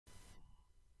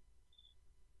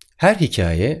Her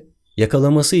hikaye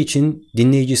yakalaması için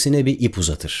dinleyicisine bir ip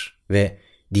uzatır ve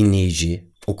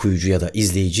dinleyici, okuyucu ya da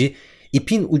izleyici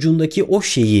ipin ucundaki o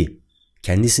şeyi,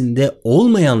 kendisinde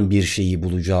olmayan bir şeyi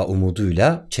bulacağı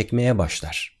umuduyla çekmeye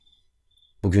başlar.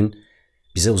 Bugün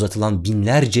bize uzatılan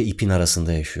binlerce ipin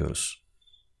arasında yaşıyoruz.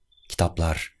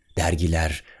 Kitaplar,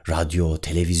 dergiler, radyo,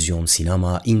 televizyon,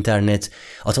 sinema, internet,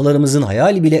 atalarımızın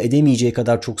hayal bile edemeyeceği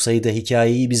kadar çok sayıda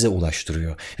hikayeyi bize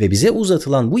ulaştırıyor ve bize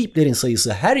uzatılan bu iplerin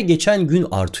sayısı her geçen gün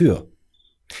artıyor.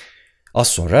 Az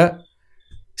sonra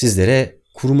sizlere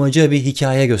kurmaca bir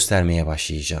hikaye göstermeye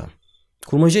başlayacağım.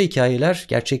 Kurmaca hikayeler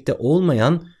gerçekte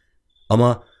olmayan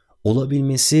ama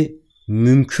olabilmesi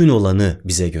mümkün olanı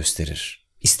bize gösterir.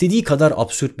 İstediği kadar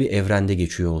absürt bir evrende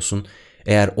geçiyor olsun.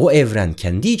 Eğer o evren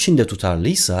kendi içinde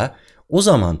tutarlıysa o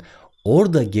zaman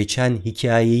orada geçen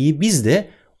hikayeyi biz de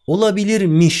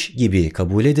olabilirmiş gibi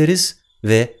kabul ederiz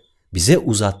ve bize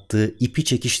uzattığı ipi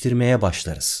çekiştirmeye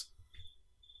başlarız.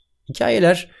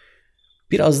 Hikayeler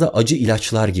biraz da acı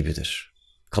ilaçlar gibidir.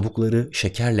 Kabukları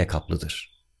şekerle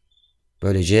kaplıdır.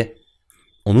 Böylece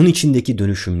onun içindeki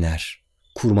dönüşümler,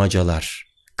 kurmacalar,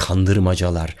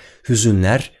 kandırmacalar,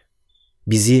 hüzünler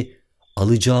bizi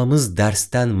alacağımız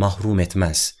dersten mahrum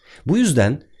etmez. Bu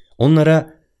yüzden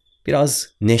onlara biraz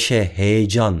neşe,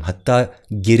 heyecan, hatta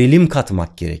gerilim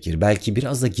katmak gerekir. Belki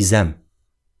biraz da gizem.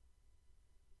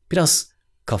 Biraz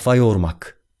kafa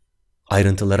yormak,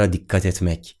 ayrıntılara dikkat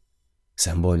etmek,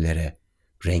 sembollere,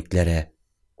 renklere,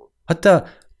 hatta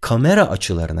kamera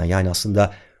açılarına, yani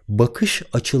aslında bakış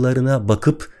açılarına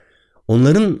bakıp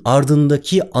onların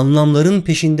ardındaki anlamların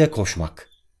peşinde koşmak.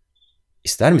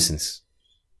 İster misiniz?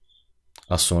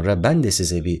 Az sonra ben de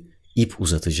size bir ip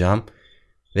uzatacağım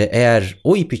ve eğer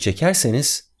o ipi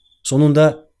çekerseniz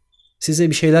sonunda size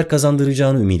bir şeyler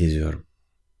kazandıracağını ümit ediyorum.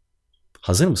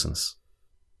 Hazır mısınız?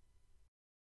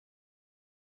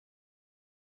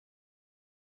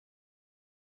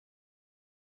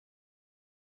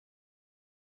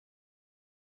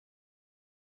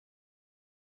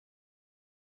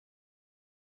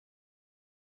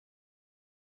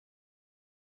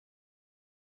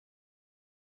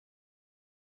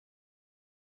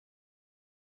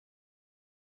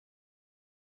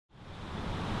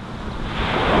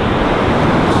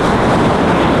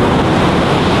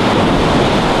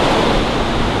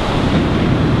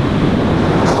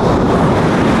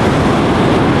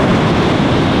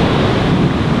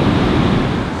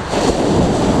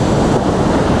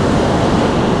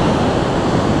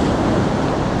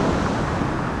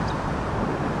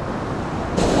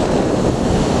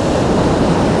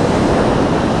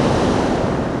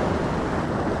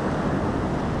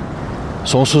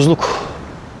 Sonsuzluk,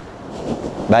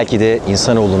 belki de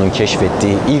insanoğlunun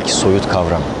keşfettiği ilk soyut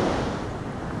kavram.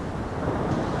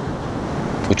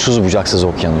 Uçsuz bucaksız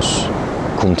okyanus,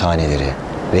 kum taneleri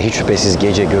ve hiç şüphesiz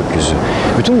gece gökyüzü.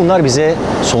 Bütün bunlar bize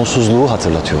sonsuzluğu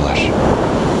hatırlatıyorlar.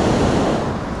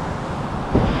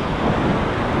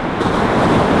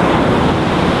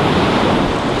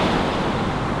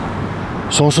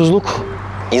 Sonsuzluk,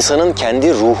 insanın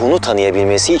kendi ruhunu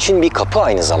tanıyabilmesi için bir kapı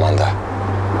aynı zamanda.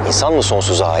 İnsan mı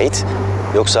sonsuza ait,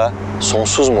 yoksa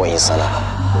sonsuz mu insana?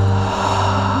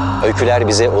 Öyküler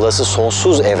bize olası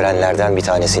sonsuz evrenlerden bir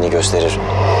tanesini gösterir.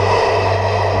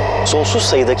 Sonsuz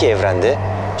sayıdaki evrende,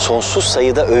 sonsuz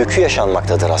sayıda öykü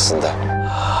yaşanmaktadır aslında.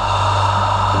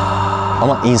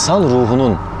 Ama insan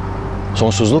ruhunun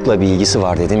sonsuzlukla bir ilgisi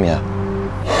var dedim ya.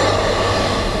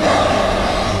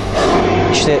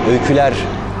 İşte öyküler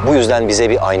bu yüzden bize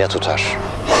bir ayna tutar.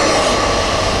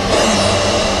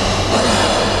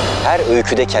 Her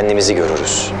öyküde kendimizi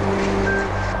görürüz.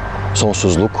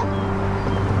 Sonsuzluk,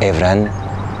 evren,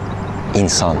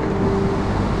 insan.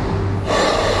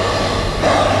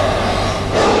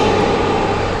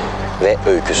 Ve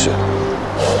öyküsü.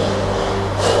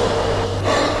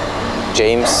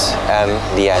 James M.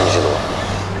 D'Angelo.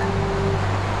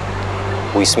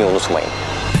 Bu ismi unutmayın.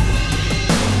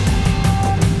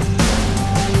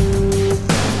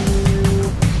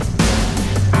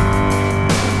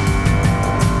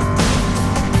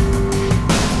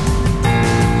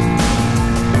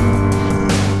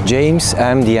 James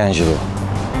M. D'Angelo.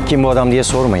 Kim bu adam diye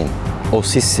sormayın. O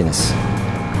sizsiniz.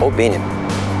 O benim.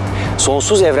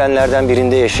 Sonsuz evrenlerden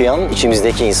birinde yaşayan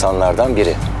içimizdeki insanlardan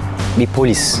biri. Bir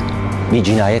polis, bir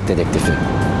cinayet dedektifi.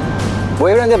 Bu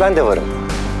evrende ben de varım.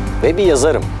 Ve bir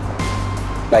yazarım.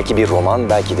 Belki bir roman,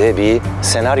 belki de bir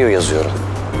senaryo yazıyorum.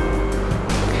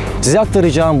 Size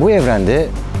aktaracağım bu evrende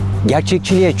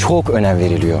gerçekçiliğe çok önem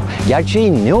veriliyor.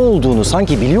 Gerçeğin ne olduğunu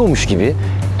sanki biliyormuş gibi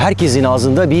herkesin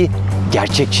ağzında bir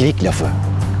gerçekçilik lafı.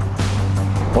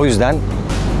 O yüzden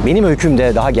Benim öyküm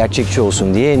de daha gerçekçi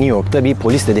olsun diye New York'ta bir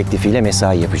polis dedektifiyle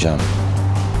mesai yapacağım.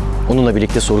 Onunla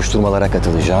birlikte soruşturmalara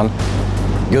katılacağım,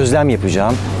 gözlem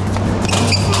yapacağım.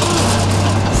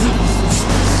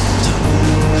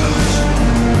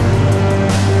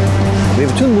 Ve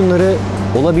bütün bunları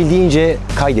olabildiğince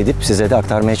kaydedip size de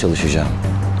aktarmaya çalışacağım.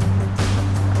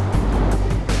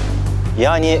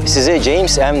 Yani size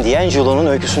James M. D'Angelo'nun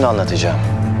öyküsünü anlatacağım.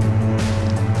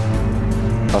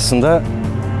 Aslında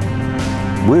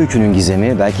bu öykünün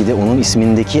gizemi belki de onun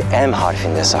ismindeki M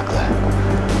harfinde saklı.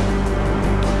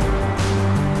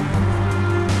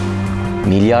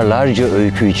 Milyarlarca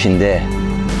öykü içinde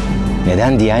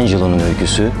neden D'Angelo'nun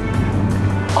öyküsü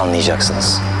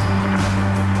anlayacaksınız.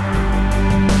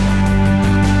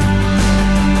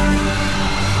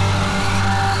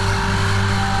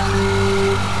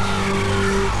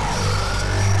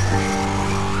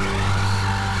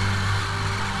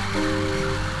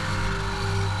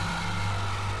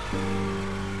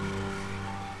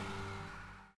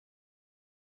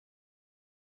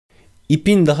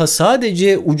 İpin daha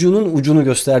sadece ucunun ucunu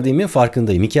gösterdiğimin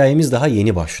farkındayım. Hikayemiz daha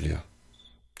yeni başlıyor.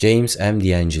 James M.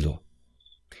 D'Angelo,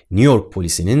 New York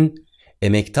polisinin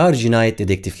emektar cinayet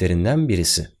dedektiflerinden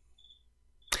birisi.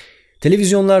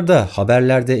 Televizyonlarda,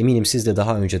 haberlerde eminim siz de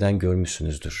daha önceden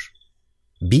görmüşsünüzdür.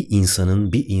 Bir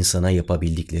insanın bir insana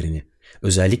yapabildiklerini,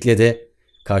 özellikle de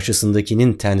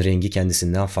karşısındakinin ten rengi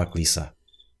kendisinden farklıysa.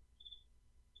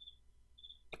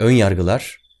 Ön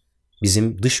yargılar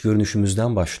bizim dış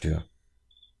görünüşümüzden başlıyor.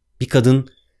 Bir kadın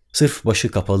sırf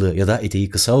başı kapalı ya da eteği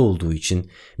kısa olduğu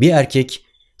için, bir erkek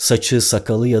saçı,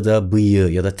 sakalı ya da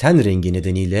bıyığı ya da ten rengi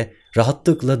nedeniyle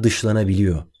rahatlıkla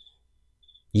dışlanabiliyor.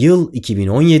 Yıl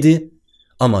 2017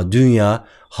 ama dünya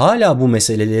hala bu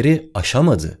meseleleri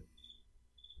aşamadı.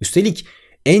 Üstelik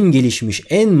en gelişmiş,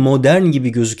 en modern gibi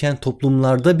gözüken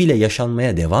toplumlarda bile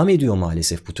yaşanmaya devam ediyor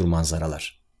maalesef bu tür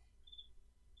manzaralar.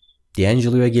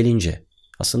 D'Angelo'ya gelince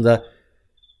aslında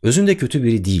özünde kötü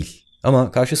biri değil.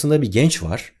 Ama karşısında bir genç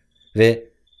var ve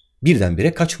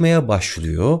birdenbire kaçmaya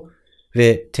başlıyor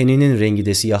ve teninin rengi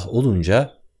de siyah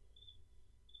olunca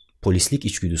polislik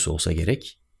içgüdüsü olsa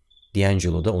gerek,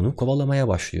 D'Angelo da onu kovalamaya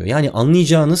başlıyor. Yani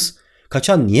anlayacağınız,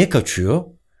 kaçan niye kaçıyor,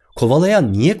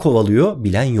 kovalayan niye kovalıyor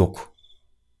bilen yok.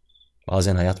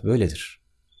 Bazen hayat böyledir.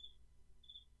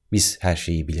 Biz her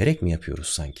şeyi bilerek mi yapıyoruz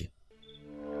sanki?